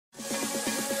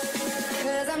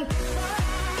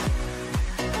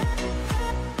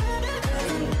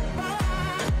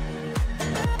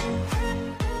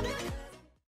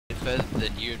Further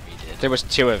than you and me did. There was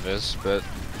 2 of us, but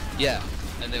Yeah,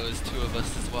 and there was 2 of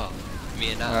us as well.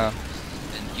 Me and Al,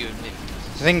 and you and me.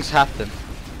 things happen.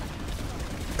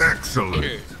 Excellent.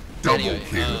 True. Double Anyway,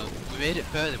 kill. we made it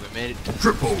further. We made it to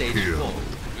Triple stage kill. 4.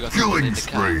 We got someone in Killing the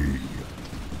car, spree.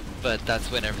 but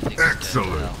that's when everything was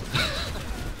Excellent.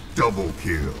 Double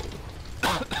kill.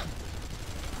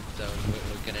 So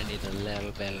we're gonna need a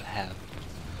little bit of help.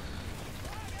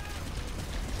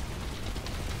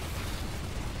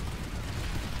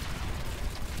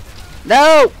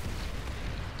 No!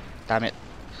 Damn it.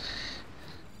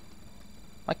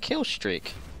 My kill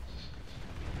streak.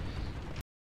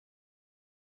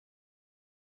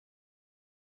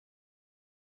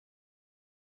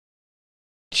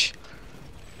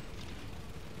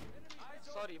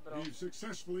 Sorry, bro. We've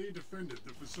successfully defended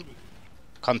the facility.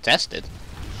 Contested.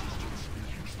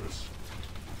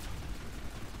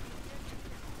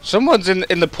 Someone's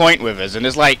in the point with us, and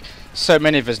there's like so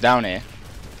many of us down here.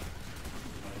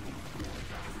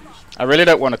 I really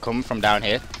don't want to come from down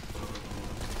here.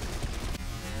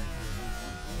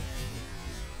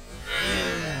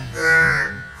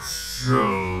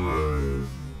 Excellent.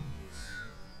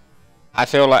 I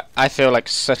feel like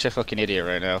such a fucking idiot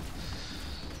right now.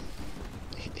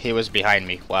 He was behind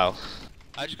me. Wow.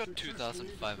 I just got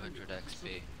 2,500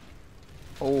 XP.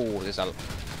 Oh, there's a.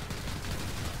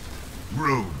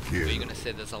 Road Are you kill. gonna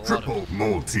say there's a lot Triple of...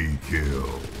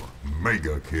 multi-kill.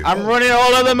 Mega kill. I'm running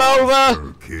all of them over.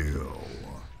 Monster kill.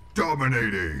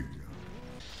 Dominating.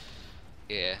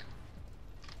 Yeah.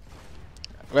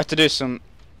 We have to do some.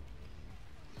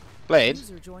 Blade.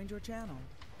 User joined your channel.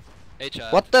 Hey,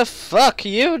 Chad. What the fuck are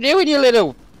you doing, you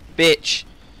little bitch?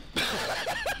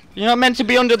 You're not meant to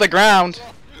be under the ground.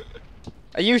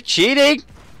 Are you cheating?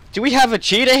 Do we have a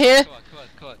cheater here? Come on, come on,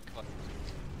 come on, come on.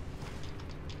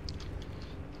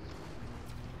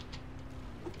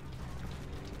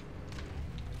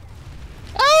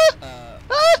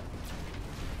 Ah!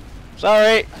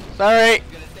 Sorry, sorry, I was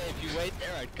gonna say, if you wait there,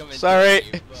 I'd come in. sorry,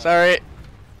 you, but- sorry.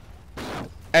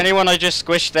 Anyone I just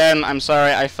squished then, I'm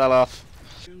sorry, I fell off.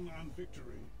 Still on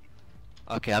victory.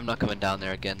 Okay, I'm not coming down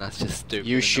there again. That's just stupid.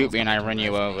 You No shoot one's me and I gonna run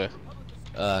you res over.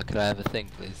 me. Could I have a thing,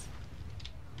 please?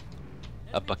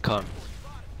 A bacon.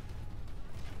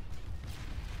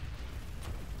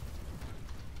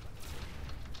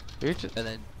 You're just- And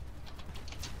then...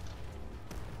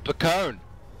 Bacon!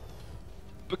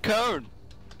 Bacon!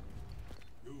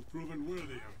 You've proven worthy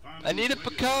of final I need a legacy.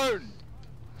 bacon!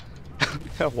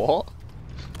 What?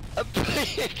 A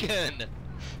bacon!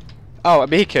 Oh, a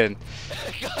beacon.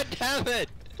 God damn it!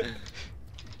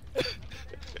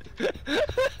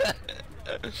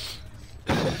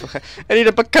 I need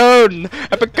a bacon!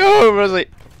 A bacon! I was like,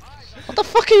 what the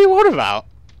fuck are you on about?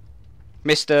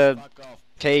 Mr.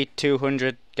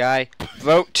 K200 guy.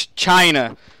 Vote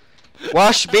China.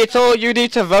 Wash Beetle, you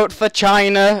need to vote for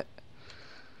China.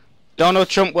 Donald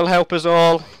Trump will help us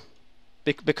all.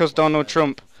 Because Donald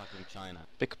Trump. Fucking China.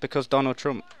 Because Donald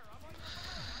Trump.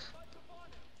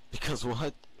 Because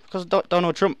what? Because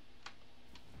Donald Trump.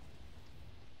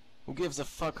 Who gives a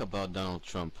fuck about Donald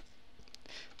Trump?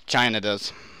 China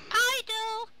does.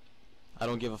 I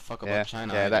don't give a fuck about Yeah,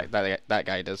 China. yeah, either. that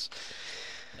guy does.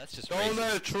 That's just Donald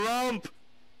racist. Trump!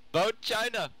 Vote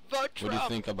China! Vote What Trump! do you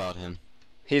think about him?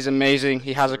 He's amazing.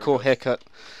 He has a cool haircut.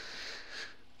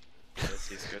 Yes,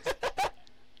 he's good.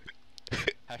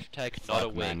 Hashtag not a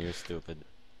Fuck, man, wig. you're stupid.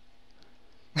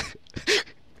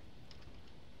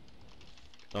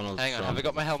 Donald Hang on, Trump have I got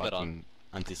is my a helmet on? fucking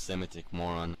anti-Semitic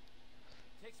moron.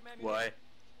 Why?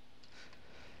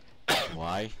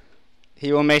 Why?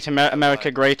 He will make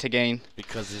America great again.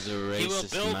 Because he's a He will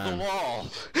racist build man. the wall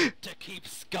to keep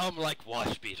scum like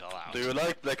Wash Beetle out. Do you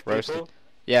like black Roasted. people?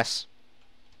 Yes.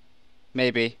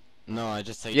 Maybe. No, I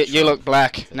just hate You Trump. look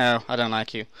black. No, I don't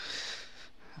like you.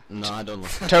 No, I don't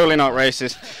look. Totally not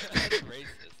racist. That's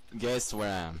racist. Guess where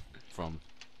I am from?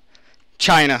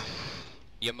 China.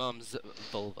 Your mum's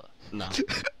vulva. No.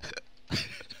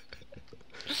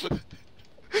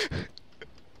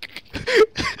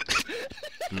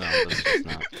 No, that's just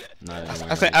not. Not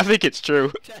anywhere. I think it's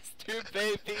true. Test tube,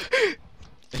 baby.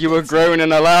 You were grown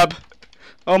in a lab.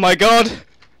 Oh my god.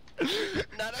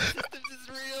 Nano Systems is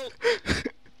real.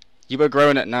 You were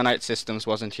grown at Nanite Systems,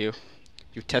 wasn't you?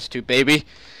 You test tube baby.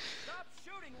 Stop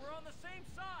shooting, we're on the same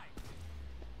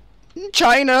side.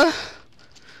 China.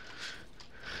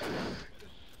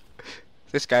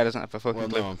 This guy doesn't have a fucking Well,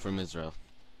 clue. no, I'm from Israel.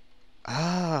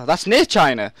 Ah, that's near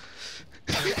China.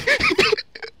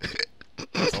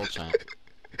 It's all China.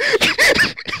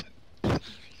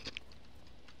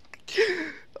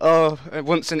 Oh,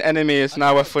 once an enemy is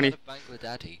now a funny.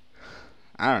 Bangladaddy.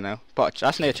 I don't know, but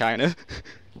that's near China.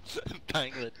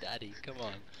 Bangladaddy, come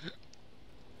on.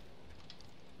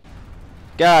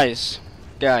 Guys,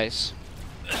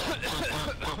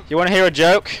 you want to hear a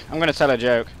joke? I'm gonna tell a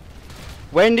joke.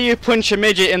 When do you punch a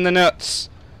midget in the nuts?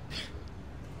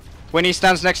 When he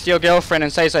stands next to your girlfriend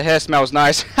and says her hair smells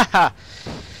nice. Haha.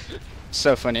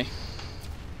 So funny.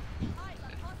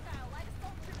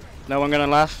 No one gonna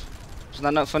laugh? Is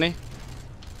that not funny?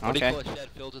 What do you Okay. call a shed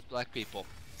filled with black people?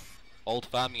 Old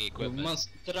farming You equipment. must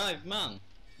drive, man.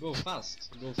 Go fast.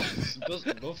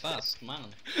 Go fast, man.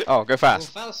 Oh, go Go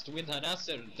fast. fast with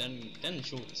harasser, then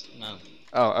shoot, man.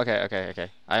 Oh, okay.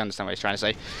 I understand what he's trying to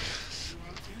say.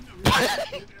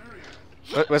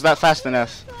 Was that fast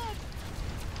enough?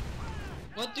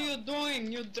 What are you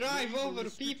doing? You drive over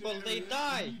people, they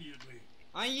die.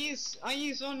 I is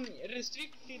on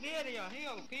restricted area.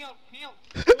 Help.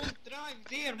 Don't drive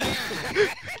there, man.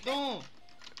 No.